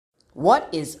What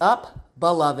is up,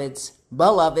 beloveds?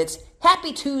 Beloveds,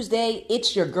 happy Tuesday.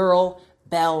 It's your girl,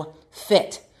 Belle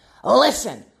Fit.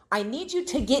 Listen, I need you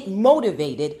to get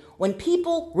motivated when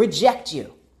people reject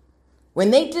you.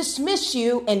 When they dismiss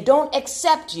you and don't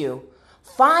accept you,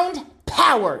 find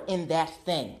power in that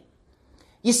thing.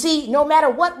 You see, no matter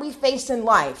what we face in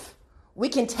life, we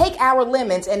can take our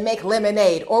lemons and make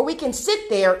lemonade, or we can sit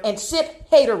there and sip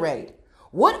haterade.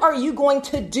 What are you going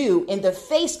to do in the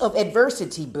face of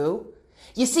adversity, boo?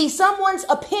 You see, someone's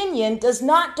opinion does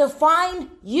not define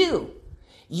you.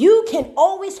 You can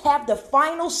always have the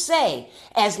final say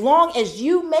as long as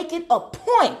you make it a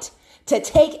point to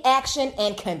take action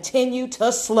and continue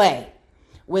to slay.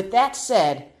 With that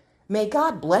said, may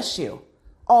God bless you,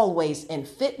 always in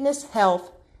fitness,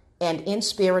 health, and in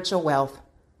spiritual wealth.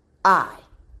 I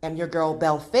am your girl,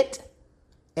 Belle Fit,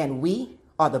 and we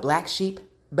are the Black Sheep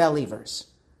Believers.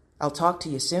 I'll talk to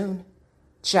you soon.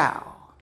 Ciao.